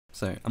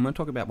So I'm going to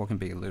talk about what can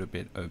be a little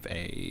bit of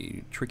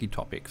a tricky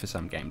topic for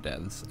some game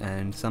devs,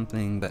 and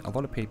something that a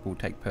lot of people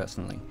take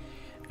personally,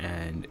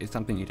 and it's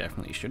something you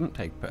definitely shouldn't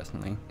take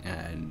personally,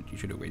 and you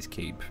should always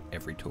keep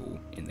every tool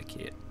in the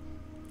kit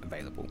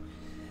available.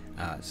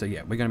 So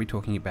yeah, we're going to be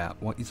talking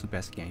about what is the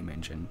best game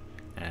engine,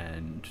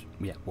 and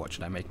yeah, what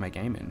should I make my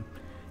game in?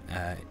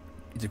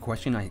 It's a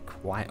question I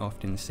quite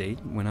often see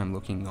when I'm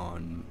looking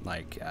on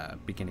like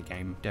beginner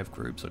game dev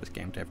groups or just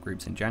game dev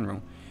groups in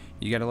general.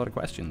 You get a lot of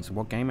questions.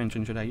 What game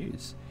engine should I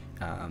use?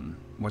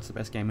 What's the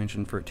best game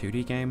engine for a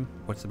 2D game?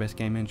 What's the best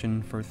game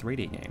engine for a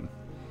 3D game?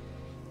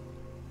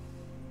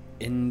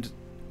 And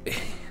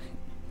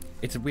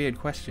it's a weird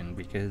question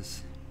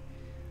because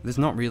there's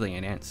not really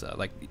an answer.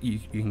 Like, you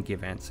can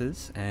give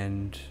answers,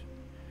 and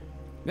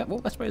yeah,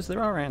 well, I suppose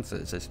there are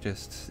answers.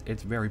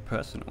 It's very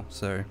personal.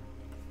 So,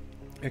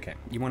 okay,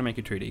 you want to make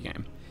a 2D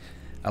game.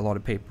 A lot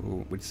of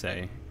people would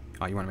say,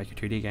 oh, you want to make a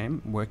 2D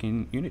game? Work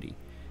in Unity.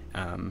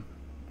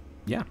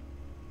 Yeah,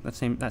 that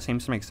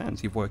seems to make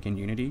sense. You've worked in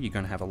Unity, you're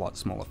going to have a lot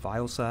smaller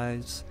file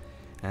size,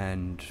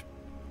 and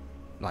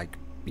like,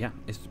 yeah,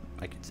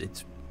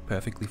 it's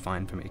perfectly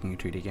fine for making a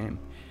 2D game.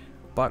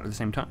 But at the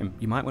same time,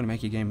 you might want to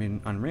make your game in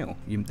Unreal.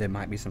 There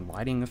might be some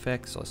lighting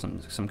effects or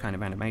some kind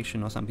of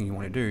animation or something you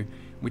want to do,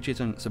 which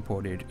isn't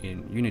supported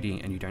in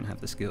Unity, and you don't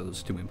have the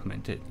skills to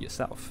implement it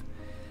yourself.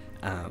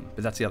 But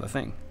that's the other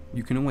thing.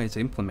 You can always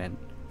implement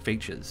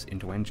features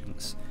into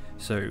engines.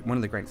 So one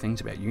of the great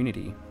things about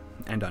Unity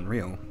and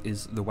Unreal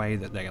is the way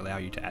that they allow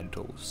you to add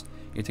tools.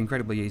 It's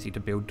incredibly easy to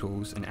build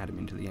tools and add them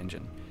into the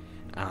engine.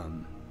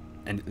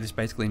 And this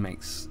basically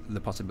makes the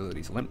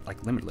possibilities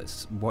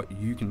limitless. What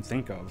you can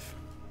think of,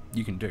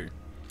 you can do.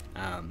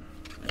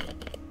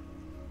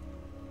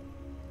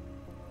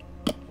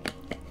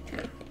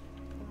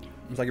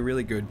 It's like a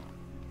really good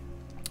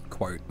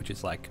quote, which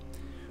is like,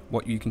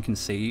 what you can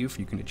conceive,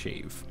 you can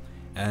achieve.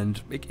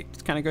 And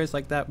it kind of goes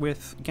like that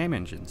with game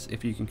engines.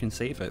 If you can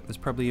conceive it, there's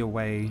probably a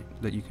way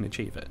that you can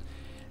achieve it.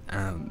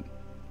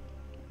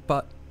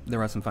 But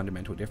there are some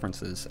fundamental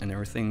differences, and there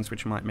are things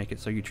which might make it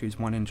so you choose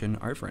one engine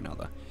over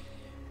another.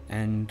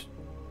 And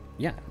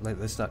yeah,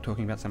 let's start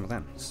talking about some of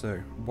them. So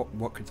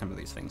what could some of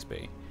these things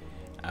be?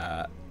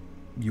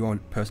 Your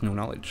personal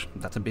knowledge,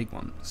 that's a big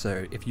one.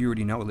 So if you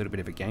already know a little bit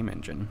of a game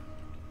engine,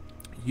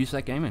 use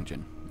that game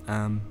engine.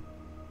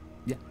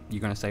 Yeah, you're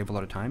going to save a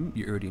lot of time.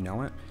 You already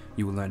know it.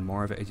 You will learn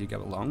more of it as you go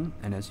along,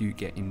 and as you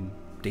get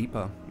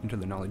deeper into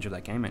the knowledge of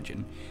that game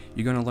engine,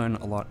 you're going to learn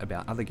a lot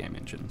about other game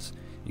engines,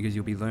 because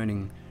you'll be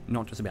learning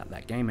not just about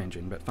that game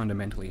engine, but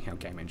fundamentally how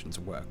game engines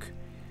work.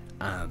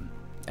 And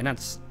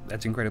that's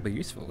incredibly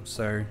useful.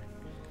 So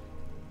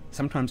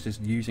sometimes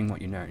just using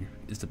what you know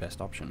is the best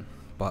option.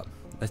 But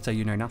let's say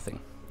you know nothing,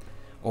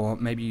 or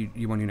maybe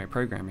you want to know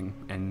programming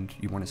and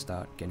you want to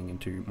start getting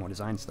into more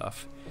design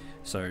stuff.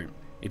 So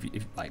if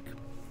like,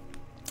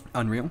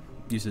 Unreal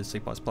uses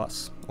C++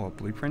 or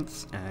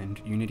Blueprints,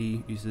 and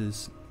Unity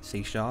uses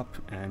C#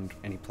 and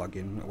any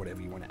plugin or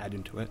whatever you want to add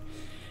into it.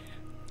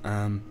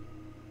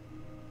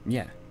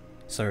 Yeah,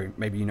 so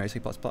maybe you know C++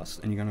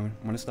 and you're going to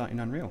want to start in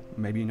Unreal.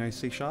 Maybe you know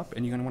C# and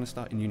you're going to want to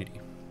start in Unity.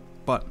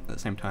 But at the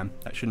same time,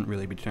 that shouldn't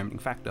really be a determining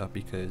factor,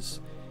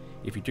 because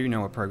if you do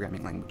know a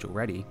programming language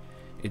already,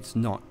 it's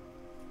not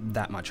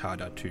that much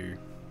harder to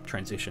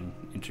transition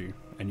into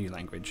a new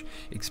language,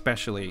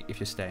 especially if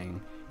you're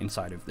staying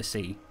inside of the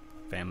C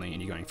family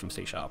and you're going from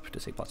C# to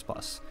C++.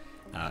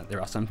 There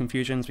are some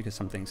confusions because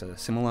some things are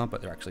similar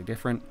but they're actually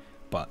different,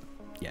 but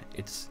yeah,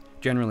 it's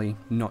generally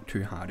not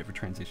too hard of a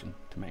transition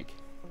to make.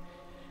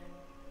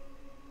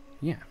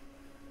 Yeah.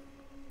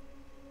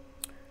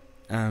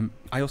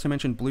 I also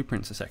mentioned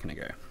Blueprints a second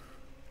ago.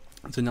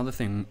 It's another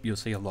thing you'll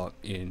see a lot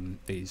in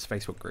these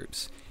Facebook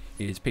groups,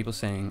 is people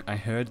saying, I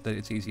heard that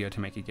it's easier to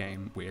make a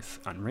game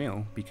with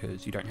Unreal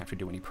because you don't have to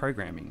do any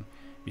programming,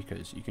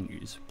 because you can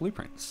use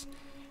Blueprints.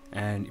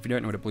 And if you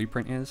don't know what a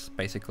blueprint is,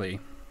 basically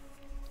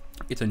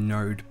it's a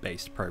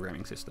node-based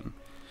programming system.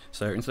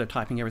 So instead of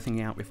typing everything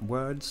out with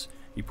words,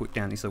 you put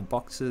down these little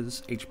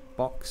boxes. Each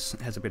box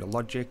has a bit of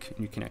logic, and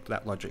you connect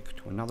that logic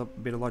to another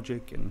bit of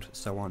logic, and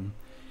so on.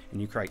 And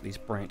you create these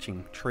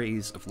branching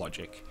trees of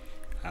logic,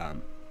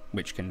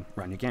 which can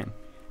run your game.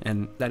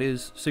 And that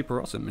is super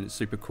awesome, and it's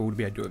super cool to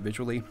be able to do it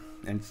visually,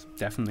 and it's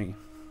definitely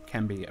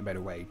can be a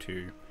better way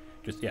to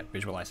just, yeah,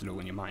 visualize it all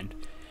in your mind.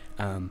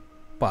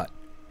 But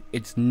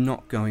it's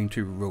not going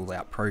to rule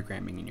out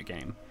programming in your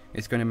game.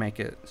 It's going to make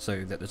it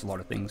so that there's a lot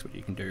of things which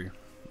you can do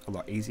a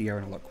lot easier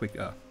and a lot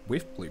quicker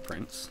with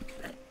Blueprints.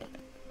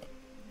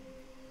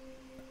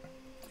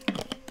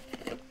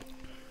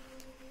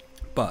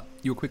 But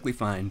you'll quickly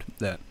find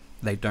that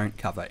they don't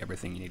cover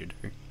everything you need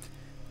to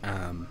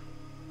do.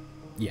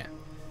 Yeah.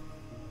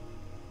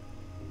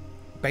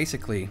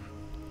 Basically,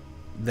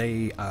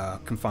 they are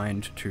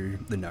confined to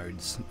the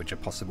nodes which are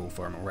possible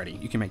for them already.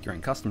 You can make your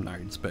own custom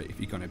nodes, but if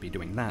you're going to be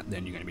doing that,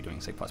 then you're going to be doing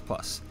C++.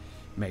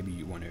 Maybe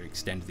you want to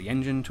extend the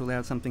engine to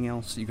allow something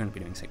else, you're going to be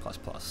doing C++.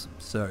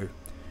 So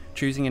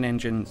choosing an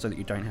engine so that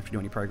you don't have to do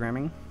any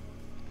programming,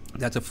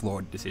 that's a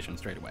flawed decision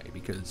straight away,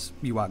 because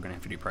you are going to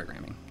have to do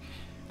programming.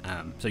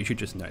 So you should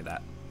just know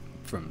that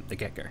from the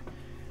get-go.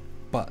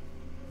 But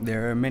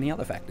there are many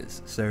other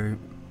factors. So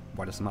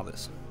what are some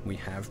others? We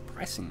have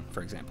pricing,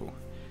 for example.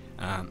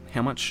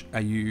 How much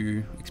are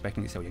you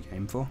expecting to sell your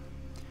game for?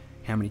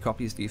 How many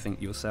copies do you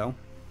think you'll sell?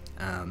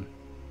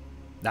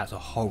 That's a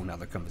whole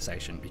nother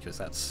conversation, because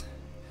that's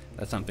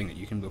something that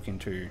you can look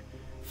into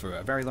for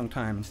a very long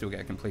time and still get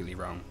it completely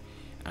wrong.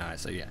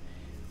 So yeah,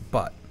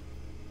 but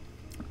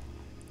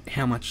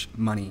how much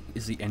money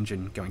is the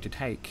engine going to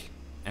take,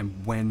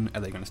 and when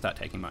are they going to start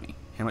taking money?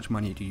 How much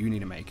money do you need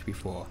to make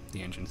before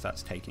the engine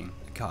starts taking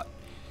a cut?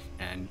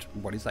 And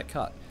what is that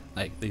cut?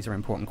 Like, these are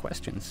important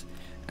questions.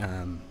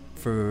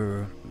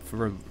 For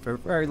a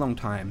very long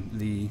time,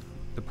 the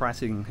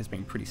pricing has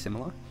been pretty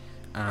similar,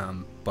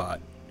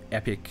 but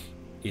Epic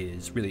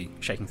is really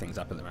shaking things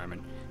up at the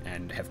moment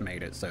and have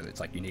made it so that it's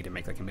like you need to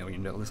make like $1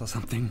 million or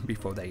something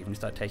before they even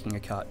start taking a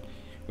cut,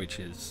 which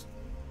is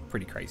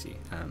pretty crazy.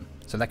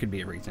 So that could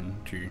be a reason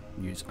to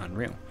use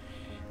Unreal.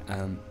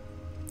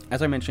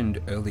 As I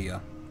mentioned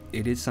earlier,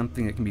 it is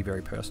something that can be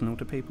very personal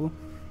to people,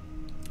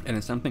 and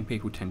it's something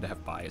people tend to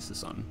have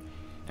biases on,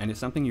 and it's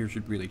something you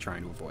should really try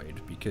to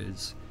avoid,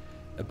 because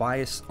a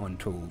bias on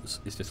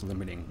tools is just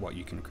limiting what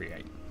you can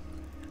create.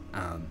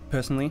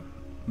 Personally,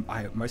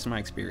 most of my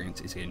experience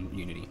is in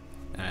Unity.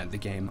 The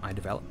game I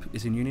develop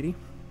is in Unity,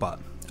 but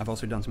I've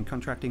also done some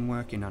contracting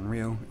work in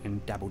Unreal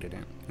and dabbled in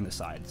it in the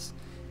sides.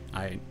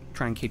 I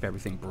try and keep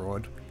everything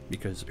broad,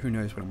 because who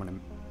knows what I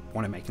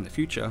want to make in the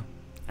future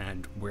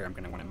and where I'm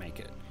going to want to make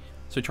it.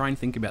 So try and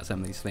think about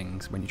some of these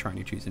things when you're trying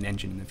to choose an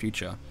engine in the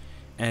future,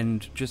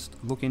 and just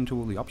look into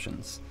all the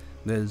options.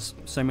 There's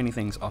so many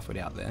things offered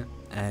out there,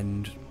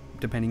 and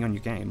depending on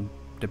your game,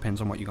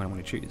 depends on what you're going to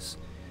want to choose.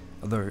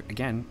 Although,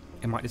 again,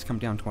 it might just come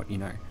down to what you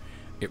know.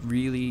 It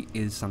really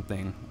is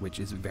something which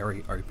is a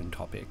very open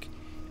topic,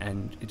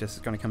 and it just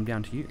is going to come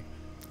down to you.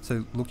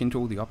 So look into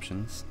all the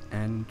options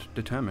and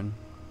determine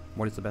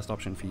what is the best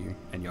option for you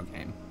and your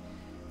game.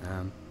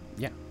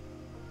 Yeah,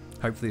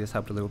 hopefully this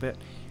helped a little bit.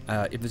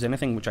 If there's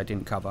anything which I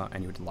didn't cover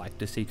and you would like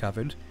to see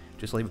covered,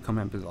 just leave a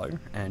comment below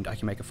and I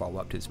can make a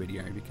follow-up to this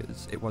video,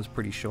 because it was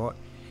pretty short.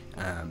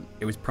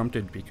 It was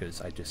prompted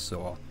because I just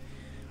saw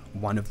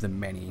one of the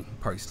many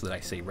posts that I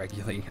see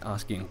regularly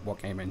asking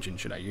what game engine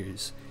should I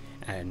use,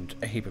 and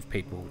a heap of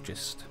people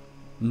just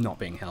not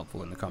being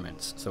helpful in the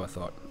comments, so I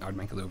thought I would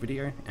make a little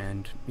video.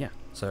 And yeah,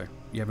 so if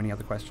you have any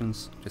other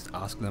questions, just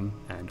ask them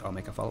and I'll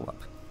make a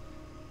follow-up.